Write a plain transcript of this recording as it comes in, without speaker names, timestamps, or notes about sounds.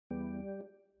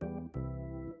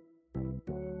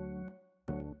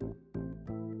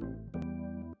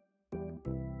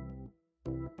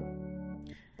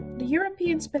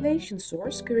European Spallation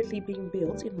Source, currently being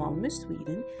built in Malmö,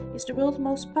 Sweden, is the world's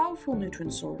most powerful neutron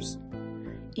source.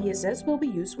 ESS will be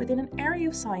used within an area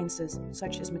of sciences,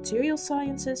 such as material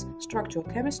sciences, structural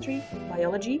chemistry,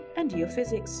 biology, and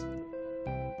geophysics.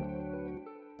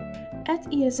 At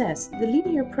ESS, the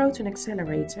linear proton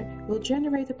accelerator will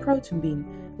generate a proton beam,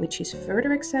 which is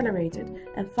further accelerated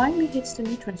and finally hits the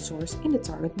neutron source in the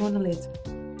target monolith.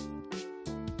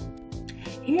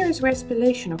 Here is where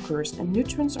spallation occurs and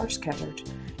neutrons are scattered.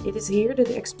 It is here that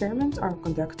the experiments are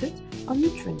conducted on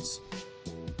neutrons.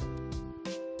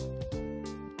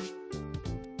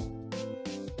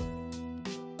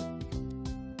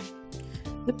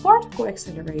 The particle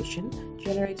acceleration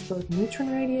generates both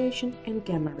neutron radiation and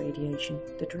gamma radiation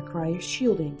that requires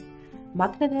shielding.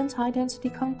 MagnaDense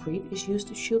high-density concrete is used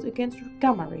to shield against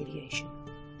gamma radiation.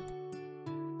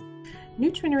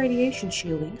 Neutron radiation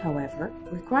shielding, however,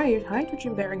 requires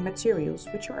hydrogen-bearing materials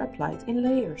which are applied in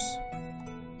layers.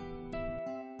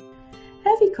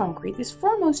 Heavy concrete is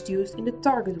foremost used in the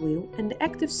target wheel and the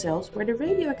active cells where the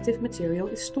radioactive material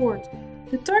is stored.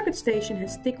 The target station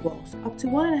has thick walls, up to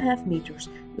 1.5 meters,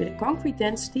 with a concrete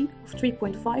density of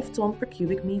 3.5 ton per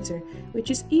cubic meter,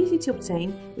 which is easy to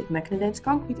obtain with MagnaDense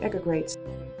concrete aggregates.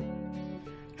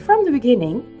 From the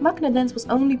beginning, MagnaDense was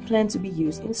only planned to be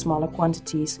used in smaller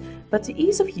quantities, but the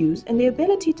ease of use and the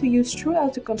ability to use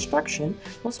throughout the construction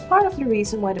was part of the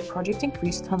reason why the project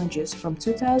increased tonnages from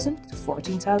 2,000 to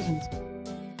 14,000.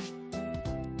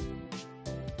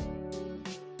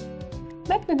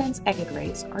 MagnaDense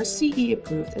aggregates are CE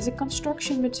approved as a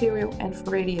construction material and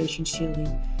for radiation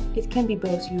shielding. It can be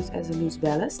both used as a loose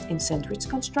ballast in sandwich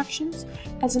constructions,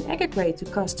 as an aggregate to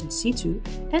cast in situ,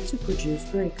 and to produce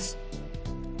bricks.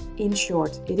 In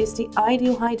short, it is the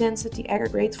ideal high-density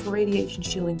aggregate for radiation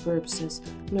shielding purposes.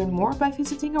 Learn more by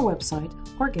visiting our website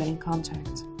or get in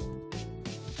contact.